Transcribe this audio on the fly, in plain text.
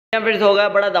फिर हो गया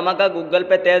बड़ा धमाका गूगल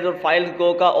पे तेज और फाइल्स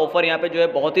गो का ऑफर यहाँ पे जो है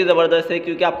बहुत ही ज़बरदस्त है,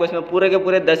 क्योंकि आपको इसमें पूरे के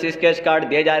पूरे 10 स्केच कार्ड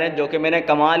दिए जा रहे हैं जो कि मैंने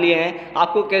कमा लिए हैं।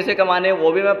 आपको कैसे कमाने हैं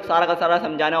वो भी मैं सारा का सारा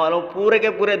समझाने वाला हूँ। पूरे के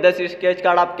पूरे 10 स्केच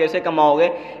कार्ड आप कैसे कमाओगे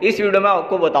इस वीडियो में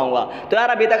आपको बताऊंगा। तो यार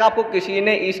अभी तक आपको किसी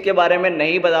ने इसके बारे में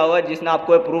नहीं बताया होगा जिसने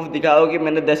आपको प्रूफ दिखाया हो कि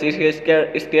मैंने 10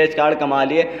 स्केच कार्ड कमा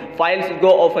लिए फाइल्स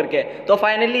गो ऑफर के। तो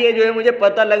फाइनली ये जो है मुझे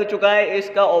पता लग चुका है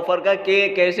इसका ऑफर का कि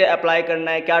कैसे अप्लाई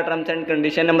करना है, क्या टर्म्स एंड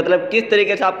कंडीशन है, मतलब किस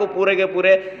तरीके से आपको पूरे के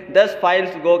पूरे 10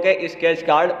 फाइल्स गो के स्केच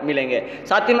कार्ड मिलेंगे।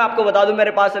 साथ ही मैं आपको बता दूं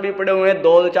मेरे पास अभी पड़े हुए हैं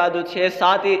 2 4 2 6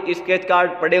 7 ही स्केच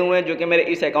कार्ड पड़े हुए हैं जो कि मेरे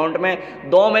इस अकाउंट में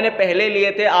 2 मैंने पहले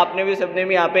लिए थे। आपने भी सबने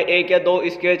भी यहाँ पे 1 या 2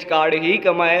 स्केच कार्ड ही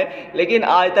कमाए, लेकिन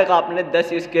आज तक आपने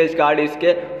 10 स्केच कार्ड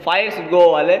इसके फाइल्स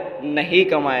गो वाले नहीं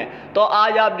कमाए। तो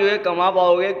आज आप जो है कमा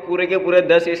पाओगे पूरे के पूरे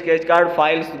 10 स्केच कार्ड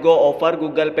फाइल्स गो ऑफर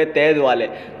गूगल पे तेज वाले।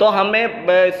 तो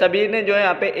हमें सभी ने जो है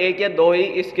यहाँ पे 1 या 2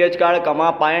 ही स्केच कार्ड कमा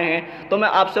पाए हैं। तो मैं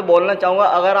आपसे बोलना चाहूँगा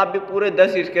अगर आप भी पूरे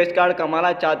 10 स्केच कार्ड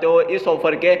कमाना चाहते हो इस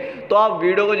ऑफर के, तो आप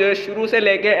वीडियो को जो है शुरू से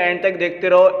लेके एंड तक देखते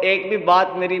रहो। एक भी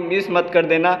बात मेरी मिस मत कर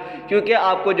देना, क्योंकि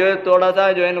आपको जो है थोड़ा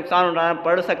सा जो है नुकसान उठाना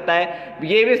पड़ सकता है।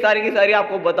 ये भी सारी की सारी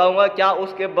आपको बताऊंगा क्या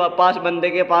उसके पास बंदे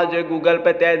के पास जो है गूगल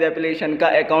पे तेज एप्लीकेशन का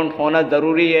अकाउंट होना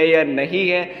ज़रूरी है या नहीं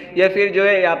है, या फिर जो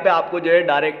है यहाँ पे आपको जो है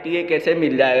डायरेक्ट ये कैसे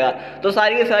मिल जाएगा। तो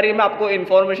सारी की सारी मैं आपको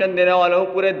इन्फॉर्मेशन देने वाला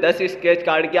हूँ पूरे 10 स्केच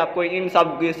कार्ड की। आपको इन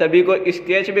सभी को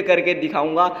स्केच भी करके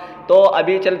दिखाऊंगा। तो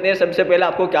अभी चलते हैं, सबसे पहले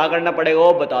आपको क्या करना पड़ेगा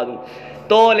वो बता दूं।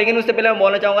 तो लेकिन उससे पहले मैं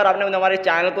बोलना चाहूँगा आपने हमारे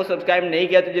चैनल को सब्सक्राइब नहीं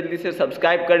किया तो जल्दी से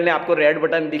सब्सक्राइब कर लें। आपको रेड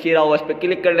बटन दिख ही रहा होगा, उस पर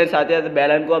क्लिक कर लें। साथ ही साथ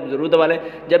बेल आइकन को आप जरूर दबा लें,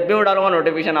 जब भी मैं डालूंगा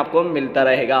नोटिफिकेशन आपको मिलता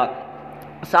रहेगा।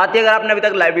 साथ ही अगर आपने अभी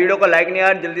तक वीडियो को लाइक नहीं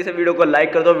यार जल्दी से वीडियो को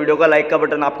लाइक कर दो। वीडियो का लाइक का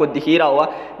बटन आपको दिख ही रहा होगा,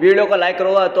 वीडियो को लाइक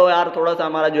करोगा तो यार थोड़ा सा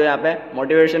हमारा जो है यहाँ पे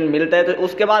मोटिवेशन मिलता है। तो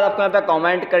उसके बाद आपको यहाँ पे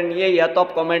कमेंट करनी है, या तो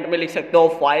आप कमेंट में लिख सकते हो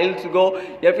फाइल्स गो,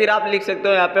 या फिर आप लिख सकते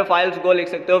हो यहाँ पे फाइल्स गो लिख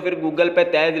सकते हो, फिर गूगल पे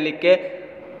तेज लिख के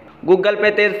गूगल पे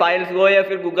तेज फाइल्स गो, या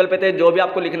फिर गूगल पे तेज जो भी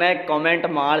आपको लिखना है कमेंट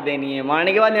मार देनी है।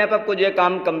 मारने के बाद यहाँ पे आपको जो है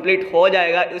काम कंप्लीट हो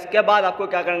जाएगा। इसके बाद आपको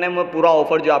क्या करना है मैं पूरा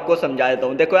ऑफर जो आपको समझा देता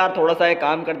हूँ। देखो यार थोड़ा सा ये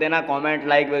काम कर देना, कमेंट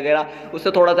लाइक वगैरह,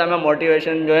 उससे थोड़ा सा हमें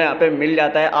मोटिवेशन जो है यहाँ पे मिल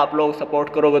जाता है। आप लोग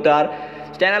सपोर्ट करोगे तो यार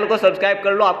चैनल को सब्सक्राइब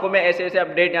कर लो। आपको मैं ऐसे ऐसे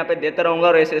अपडेट यहाँ पे देते रहूँगा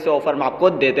और ऐसे ऐसे ऑफर मैं आपको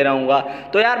देते रहूँगा।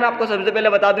 तो यार मैं आपको सबसे पहले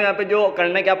बता दूँ यहाँ पे जो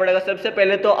करना क्या पड़ेगा। सबसे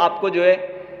पहले तो आपको जो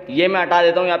है ये मैं हटा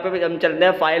देता हूँ, यहाँ पे हम चलते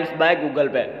हैं फाइल्स बाय गूगल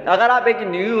पे। अगर आप एक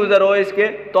न्यू यूज़र हो इसके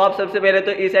तो आप सबसे पहले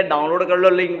तो इसे डाउनलोड कर लो,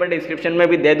 लिंक मैं डिस्क्रिप्शन में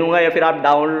भी दे दूंगा, या फिर आप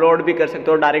डाउनलोड भी कर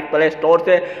सकते हो डायरेक्ट प्ले स्टोर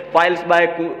से फाइल्स बाय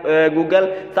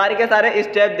गूगल। सारे के सारे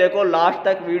स्टेप देखो लास्ट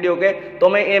तक वीडियो के। तो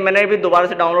मैंने भी दोबारा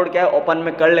से डाउनलोड किया है, ओपन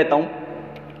में कर लेता हूँ।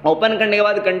 ओपन करने के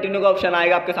बाद कंटिन्यू का ऑप्शन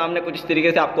आएगा आपके सामने, कुछ इस तरीके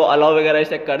से आपको अलाउ वगैरह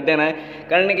इसे कर देना है।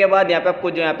 करने के बाद यहाँ पे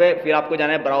आपको जो यहाँ पे फिर आपको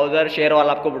जाना है ब्राउज़र शेयर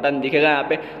वाला, आपको बटन दिखेगा यहाँ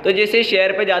पे। तो जैसे ही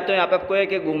शेयर पे जाते हो यहाँ पे आपको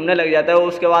एक घूमने लग जाता है।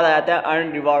 उसके बाद आ जाता है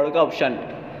अर्न रिवार्ड का ऑप्शन।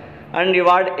 अर्न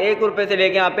रिवार्ड 1 रुपये से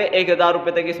लेके यहाँ पे 1000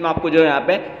 रुपये तक इसमें आपको जो है यहाँ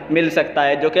पे मिल सकता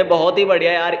है, जो कि बहुत ही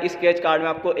बढ़िया है यार। स्केच कार्ड में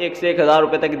आपको 1 से 1000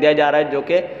 रुपये तक दिया जा रहा है, जो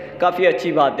कि काफ़ी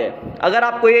अच्छी बात है। अगर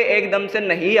आपको ये एकदम से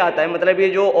नहीं आता है, मतलब ये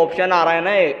जो ऑप्शन आ रहा है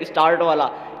ना ये स्टार्ट वाला,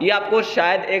 ये आपको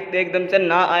शायद एकदम से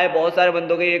ना आए। बहुत सारे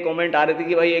बंदों के ये कमेंट आ रहे थे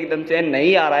कि भाई एकदम से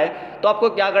नहीं आ रहा है। तो आपको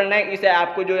क्या करना है, इसे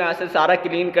ऐप को जो यहाँ से सारा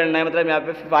क्लीन करना है, मतलब यहाँ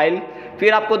पे फाइल,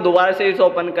 फिर आपको दोबारा से इसे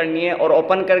ओपन करनी है और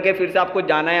ओपन करके फिर से आपको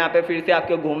जाना है यहाँ पे, फिर से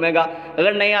आपको घूमेगा।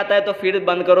 अगर नहीं आता है तो फिर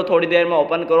बंद करो, थोड़ी देर में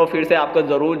ओपन करो, फिर से आपको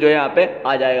ज़रूर जो है यहाँ पे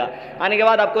आ जाएगा। आने के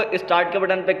बाद आपको स्टार्ट के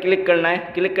बटन पे क्लिक करना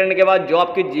है। क्लिक करने के बाद जो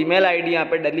आपकी जीमेल आईडी यहाँ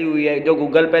पे डली हुई है, जो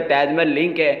गूगल पे तेज में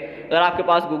लिंक है, अगर आपके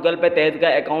पास गूगल पे तेज का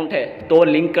अकाउंट है तो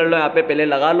लिंक कर लो, यहाँ पे पहले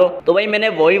लगा लो। तो भाई मैंने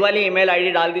वही वाली ईमेल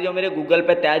आईडी डाल दी जो मेरे गूगल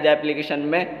पे तेज एप्लीकेशन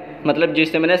में, मतलब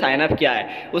जिससे मैंने साइन अप किया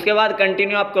है। उसके बाद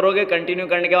कंटिन्यू आप करोगे। कंटिन्यू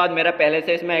करने के बाद मेरा पहले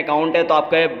से इसमें अकाउंट है तो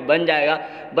आपका ये बन जाएगा।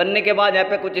 बनने के बाद यहाँ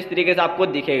पे कुछ इस तरीके से आपको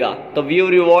दिखेगा। तो व्यू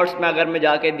रिवॉर्ड्स में अगर मैं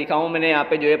जाके दिखाऊं, मैंने यहाँ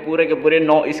पे जो है पूरे के पूरे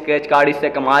 9 स्केच कार्ड इससे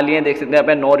कमा लिए हैं, देख सकते हैं यहाँ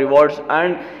पे 9 रिवॉर्ड्स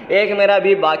एंड एक मेरा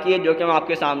अभी बाकी है जो कि मैं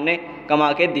आपके सामने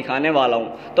कमा के दिखाने वाला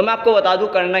हूँ। तो मैं आपको बता दूँ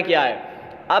करना क्या है।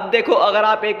 अब देखो अगर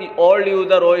आप एक ओल्ड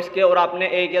यूज़र हो इसके और आपने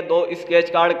 1 या 2 स्केच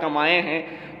कार्ड कमाए हैं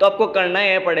तो आपको करना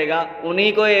ही पड़ेगा,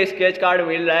 उन्हीं को ये स्केच कार्ड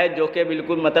मिल रहा है जो कि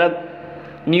बिल्कुल मतलब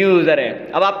न्यू यूज़र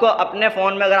है। अब आपको अपने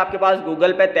फ़ोन में अगर आपके पास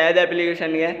गूगल पे तेज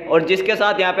एप्लीकेशन है और जिसके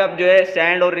साथ यहाँ पे आप जो है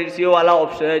सेंड और रिसीव वाला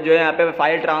ऑप्शन जो है यहाँ पे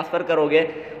फाइल ट्रांसफ़र करोगे,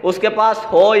 उसके पास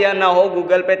हो या ना हो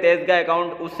गूगल पे तेज का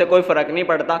अकाउंट, उससे कोई फ़र्क नहीं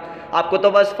पड़ता। आपको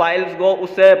तो बस फाइल्स गो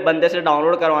उससे बंदे से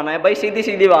डाउनलोड करवाना है। भाई सीधी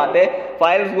सीधी बात है,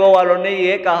 फाइल्स गो वालों ने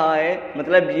ये कहा है,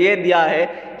 मतलब ये दिया है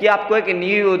कि आपको एक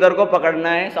न्यू यूज़र को पकड़ना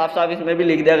है। साफ साफ इसमें भी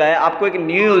लिख दिया गया है आपको एक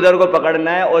न्यू यूज़र को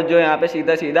पकड़ना है और जो यहाँ पे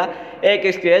सीधा सीधा एक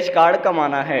स्केच कार्ड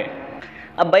कमाना है।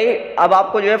 अब भाई अब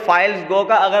आपको जो है फाइल्स गो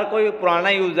का अगर कोई पुराना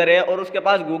यूज़र है और उसके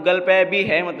पास गूगल पे भी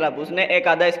है, मतलब उसने एक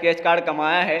आधा स्केच कार्ड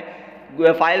कमाया है,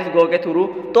 फाइल्स गो के थ्रू,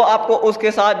 तो आपको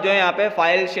उसके साथ जो है यहाँ पे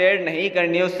फाइल शेयर नहीं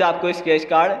करनी है, उससे आपको स्क्रैच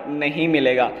कार्ड नहीं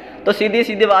मिलेगा। तो सीधी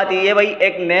सीधी बात ये है भाई,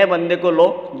 एक नए बंदे को लो,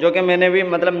 जो कि मैंने भी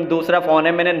मतलब दूसरा फ़ोन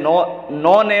है, मैंने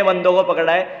नौ नए बंदों को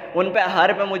पकड़ा है, उन पे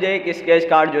हर पे मुझे एक स्क्रैच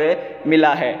कार्ड जो है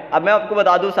मिला है। अब मैं आपको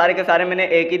बता दूं सारे के सारे मैंने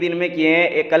एक ही दिन में किए हैं,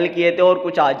 एक कल किए थे और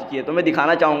कुछ आज किए, तो मैं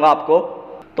दिखाना चाहूँगा आपको।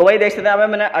 तो वही देख सकते हैं यहाँ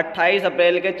पे मैंने 28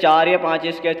 अप्रैल के 4 या 5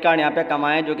 स्क्रैच कार्ड यहाँ पे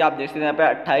कमाए, जो कि आप देख सकते हैं यहाँ पे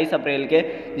 28 अप्रैल के,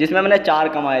 जिसमें मैंने 4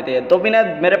 कमाए थे। तो भी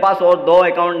मेरे पास और 2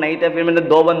 अकाउंट नहीं थे, फिर मैंने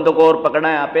 2 बंदों को और पकड़ा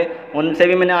यहाँ पे, उनसे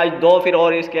भी मैंने आज 2 फिर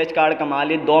और स्क्रैच कार्ड कमा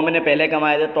लिए। 2 मैंने पहले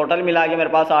कमाए थे, टोटल मिला के मेरे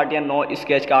पास 8 या 9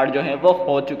 स्क्रैच कार्ड जो हैं वो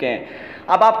हो चुके हैं।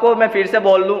 अब आपको मैं फिर से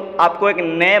बोल दूं, आपको एक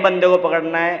नए बंदे को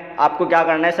पकड़ना है। आपको क्या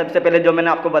करना है, सबसे पहले जो मैंने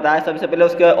आपको बताया, सबसे पहले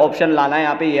उसके ऑप्शन लाना है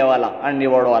यहाँ पे, ये वाला अर्न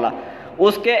रिवॉर्ड वाला।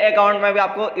 उसके अकाउंट में भी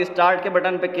आपको स्टार्ट के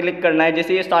बटन पे क्लिक करना है।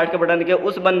 जैसे ये स्टार्ट के बटन के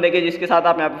उस बंदे के जिसके साथ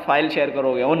आप यहाँ पे फाइल शेयर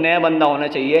करोगे, वो नया बंदा होना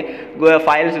चाहिए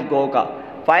फाइल्स गो का।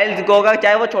 फाइल्स गो का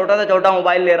चाहे वो छोटा से छोटा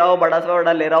मोबाइल ले रहा हो, बड़ा से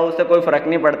बड़ा ले रहा हो, उससे कोई फ़र्क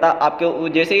नहीं पड़ता। आपके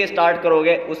जैसे ही स्टार्ट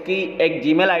करोगे, उसकी एक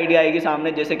जीमेल आईडी आएगी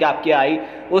सामने, जैसे कि आपकी आई,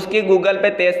 उसकी गूगल पे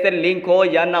तेज से लिंक हो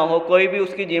या ना हो, कोई भी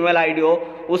उसकी जीमेल आईडी हो,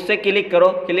 उससे क्लिक करो।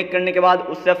 क्लिक करने के बाद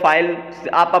उससे फाइल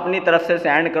आप अपनी तरफ से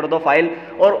सेंड कर दो फाइल,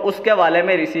 और उसके वाले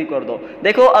में रिसीव कर दो।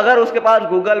 देखो, अगर उसके पास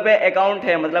गूगल पे अकाउंट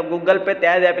है, मतलब गूगल पे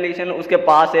तेज एप्लीकेशन उसके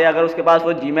पास है, अगर उसके पास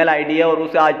वो जीमेल आईडी है और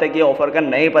उसे आज तक ये ऑफर का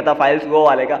नहीं पता फाइल्स गो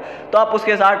वाले का, तो आप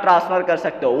उसके साथ ट्रांसफ़र कर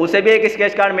सकते हो। उसे भी एक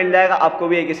स्क्रैच कार्ड मिल जाएगा, आपको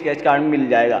भी एक स्क्रैच कार्ड मिल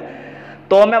जाएगा।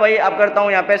 तो मैं वही अब करता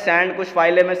हूँ यहाँ पे सेंड, कुछ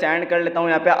फाइलें मैं सेंड कर लेता हूँ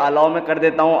यहाँ पे, अलाउ में कर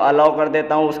देता हूँ, अलाउ कर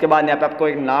देता हूँ। उसके बाद यहाँ पे आपको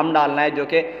एक नाम डालना है, जो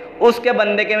कि उसके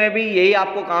बंदे के में भी यही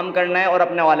आपको काम करना है और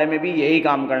अपने वाले में भी यही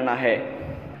काम करना है।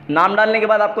 नाम डालने के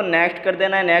बाद आपको नेक्स्ट कर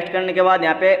देना है। नेक्स्ट करने के बाद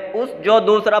यहाँ पे उस जो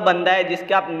दूसरा बंदा है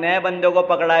जिसके आप नए बंदे को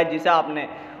पकड़ा है, जिसे आपने,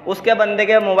 उसके बंदे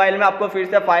के मोबाइल में आपको फिर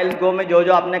से फाइल्स गो में जो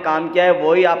जो आपने काम किया है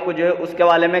वही आपको जो है उसके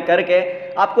वाले में करके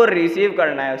आपको रिसीव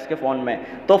करना है उसके फ़ोन में।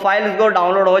 तो फाइल्स गो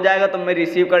डाउनलोड हो जाएगा, तो मैं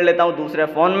रिसीव कर लेता हूँ दूसरे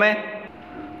फ़ोन में।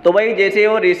 तो भाई जैसे ही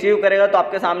वो रिसीव करेगा तो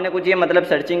आपके सामने कुछ ये मतलब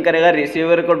सर्चिंग करेगा,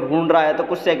 रिसीवर को ढूंढ रहा है, तो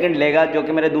कुछ सेकंड लेगा, जो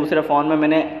कि मेरे दूसरे फ़ोन में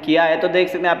मैंने किया है। तो देख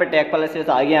सकते हैं यहाँ पे टैग प्लेसेस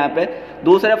आ गया, यहाँ पे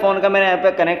दूसरे फ़ोन का मेरे यहाँ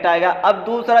पे कनेक्ट आएगा। अब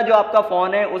दूसरा जो आपका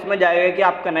फ़ोन है उसमें जाएगा कि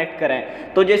आप कनेक्ट करें,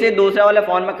 तो जैसे ही दूसरे वाले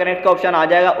फ़ोन में कनेक्ट का ऑप्शन आ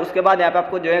जाएगा, उसके बाद यहाँ पे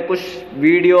आपको जो है कुछ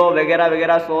वीडियो वगैरह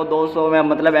वगैरह 100-200 में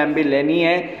मतलब MB लेनी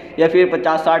है, या फिर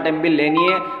 50-60 MB लेनी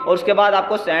है, और उसके बाद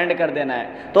आपको सेंड कर देना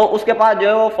है। तो उसके पास जो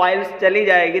है वो फाइल्स चली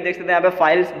जाएगी। देख सकते हैं यहाँ पे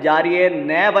फाइल्स जा रही है।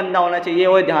 नया बंदा होना चाहिए,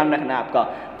 वो ध्यान रखना है आपका।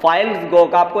 फाइल्स गो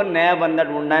का आपको नया बंदा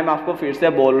ढूंढना है, मैं आपको फिर से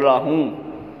बोल रहा हूँ।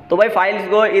 तो भाई फाइल्स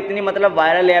गो इतनी मतलब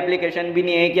वायरल एप्लीकेशन भी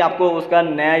नहीं है कि आपको उसका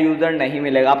नया यूज़र नहीं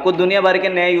मिलेगा। आपको दुनिया भर के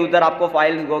नए यूज़र आपको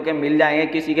फाइल्स गो के मिल जाएंगे,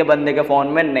 किसी के बंदे के फ़ोन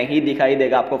में नहीं दिखाई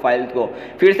देगा आपको फाइल्स गो।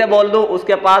 फिर से बोल दूँ,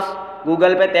 उसके पास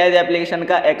गूगल पे तेज एप्लीकेशन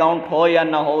का अकाउंट हो या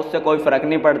ना हो, उससे कोई फ़र्क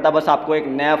नहीं पड़ता। बस आपको एक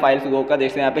नया फाइल्स गो का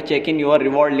देखते हैं यहाँ पे चेक इन योर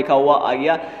रिवॉर्ड लिखा हुआ आ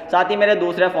गया। साथ ही मेरे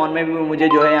दूसरे फ़ोन में भी मुझे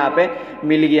जो है यहाँ पे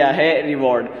मिल गया है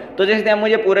रिवॉर्ड। तो जैसे हैं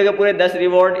मुझे पूरे के पूरे 10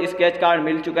 रिवॉर्ड स्क्रैच कार्ड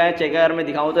मिल चुका है। चेक अगर मैं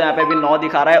दिखाऊँ तो यहाँ पे भी 9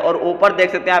 दिखा रहा है, और ऊपर देख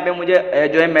सकते हैं यहाँ पे मुझे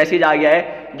जो है मैसेज आ गया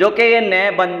है, जो कि ये नए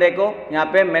बंदे को यहाँ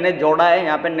पे मैंने जोड़ा है,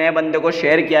 यहाँ पे नए बंदे को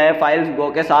शेयर किया है फाइल्स गो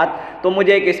के साथ, तो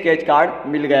मुझे एक स्क्रैच कार्ड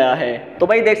मिल गया है। तो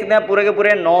भाई देख सकते हैं पूरे के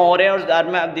पूरे 9 हो रहे हैं। और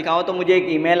मैं अब दिखाऊँ तो मुझे एक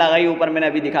ईमेल आ गई, ऊपर मैंने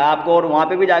अभी दिखाया आपको, और वहाँ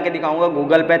पे भी जाके दिखाऊंगा।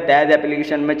 गूगल पे तेज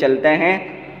एप्लीकेशन में चलते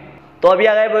हैं। तो अभी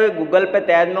अगर वो गूगल पे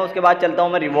तेज में, उसके बाद चलता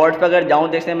हूँ मैं रिवॉर्ड्स पे। अगर जाऊँ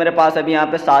देखते हैं मेरे पास अभी यहाँ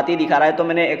पे 7 ही दिखा रहा है, तो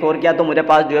मैंने एक और किया तो मेरे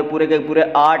पास जो है पूरे के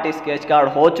पूरे 8 स्क्रैच कार्ड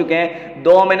हो चुके हैं।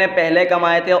 2 मैंने पहले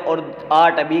कमाए थे और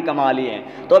 8 अभी कमा लिए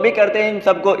हैं। तो अभी करते हैं इन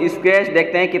सबको स्क्रैच,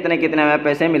 देखते हैं कितने कितने में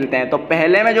पैसे मिलते हैं। तो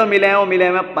पहले में जो मिले हैं वो मिले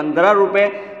हैं 15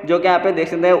 रुपये, जो कि यहाँ पे देख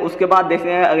सकते हैं। उसके बाद देखते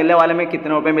हैं अगले वाले में कितने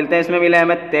रुपए मिलते हैं। इसमें मिले हैं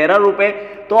हमें 13 रुपये।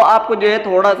 तो आपको जो है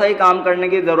थोड़ा सा ही काम करने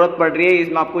की ज़रूरत पड़ रही है,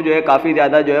 इसमें आपको जो है काफ़ी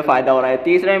ज़्यादा जो है फ़ायदा हो रहा है।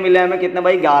 तीसरे में मिले हमें कितने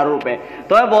भाई, 11 रुपये।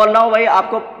 तो मैं बोल रहा हूँ भाई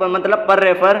आपको मतलब पर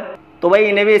रेफर, तो भाई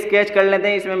इन्हें भी स्केच कर लेते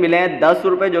हैं। इसमें मिले हैं 10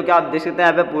 रुपये, जो कि आप देख सकते हैं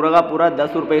यहाँ पे पूरा का पूरा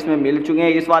 10 रुपये इसमें मिल चुके हैं।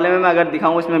 इस वाले में मैं अगर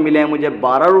दिखाऊँ इसमें मिले हैं मुझे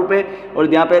 12 रुपये,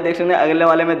 और यहाँ पे देख सकते हैं अगले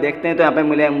वाले में देखते हैं तो यहाँ पे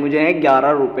मिले हैं मुझे हैं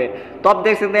 11 रुपये। तो आप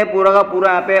देख सकते हैं पूरा का पूरा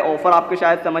यहाँ पे ऑफर आपके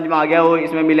शायद समझ में आ गया हो।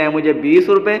 इसमें मिले हैं मुझे 20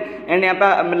 रुपये, एंड यहाँ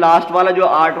पे लास्ट वाला जो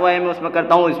 8वां है मैं उसमें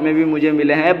करता हूँ, इसमें भी मुझे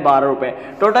मिले हैं 12 रुपये।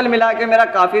 टोटल मिला के मेरा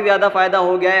काफ़ी ज़्यादा फायदा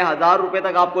हो गया है। 1000 रुपये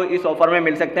तक आपको इस ऑफर में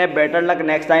मिल सकते हैं। बेटर लक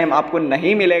नेक्स्ट टाइम आपको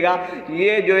नहीं मिलेगा,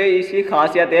 ये जो है इसकी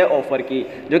खासियत है ऑफर ऑफर की,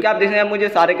 जो कि आप देख सकते हैं मुझे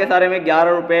सारे के सारे में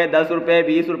 11 रुपये, 10 रुपये,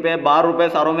 20 रुपये, 12 रुपये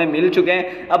सारों में मिल चुके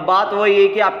हैं। अब बात वही है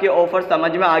कि आपके ऑफर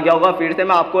समझ में आ गया होगा। फिर से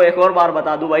मैं आपको एक और बार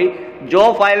बता दूं भाई, जो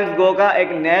फाइल्स गो का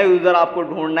एक नया यूज़र आपको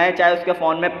ढूंढना है, चाहे उसके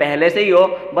फ़ोन में पहले से ही हो,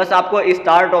 बस आपको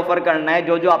स्टार्ट ऑफर करना है।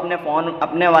 जो जो आपने फ़ोन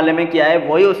अपने वाले में किया है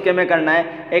वही उसके में करना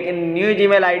है। एक न्यू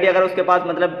जीमेल आईडी अगर उसके पास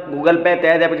मतलब गूगल पे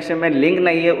तेज एप्लीकेशन में लिंक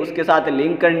नहीं है, उसके साथ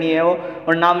लिंक करनी है वो,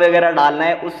 और नाम वगैरह डालना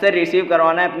है, उससे रिसीव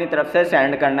करवाना है, अपनी तरफ से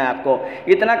सेंड करना है आपको।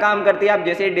 इतना काम करती है। आप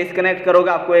जैसे ही डिस्कनेक्ट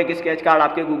करोगे आपको एक स्केच कार्ड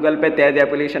आपके गूगल पे तेज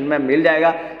एप्लीकेशन में मिल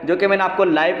जाएगा, जो कि मैंने आपको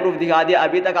लाइव प्रूफ दिखा दिया।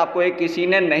 अभी तक आपको एक किसी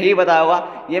ने नहीं बताया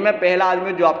होगा, ये मैं पहला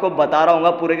आदमी जो आपको बता रहा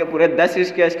हूँ, पूरे के पूरे 10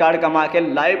 स्केच कार्ड कमा के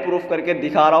लाइव प्रूफ करके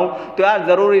दिखा रहा हूँ। तो यार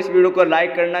ज़रूर इस वीडियो को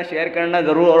लाइक करना, शेयर करना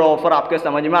ज़रूर, और ऑफर आपके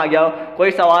समझ में आ गया हो।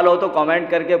 कोई सवाल हो तो कमेंट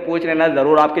करके पूछ लेना,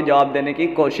 ज़रूर आपके जवाब देने की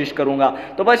कोशिश करूँगा।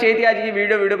 तो बस ये थी आज की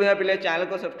वीडियो। पहले चैनल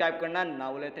को सब्सक्राइब करना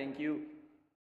ना भूले। Thank you.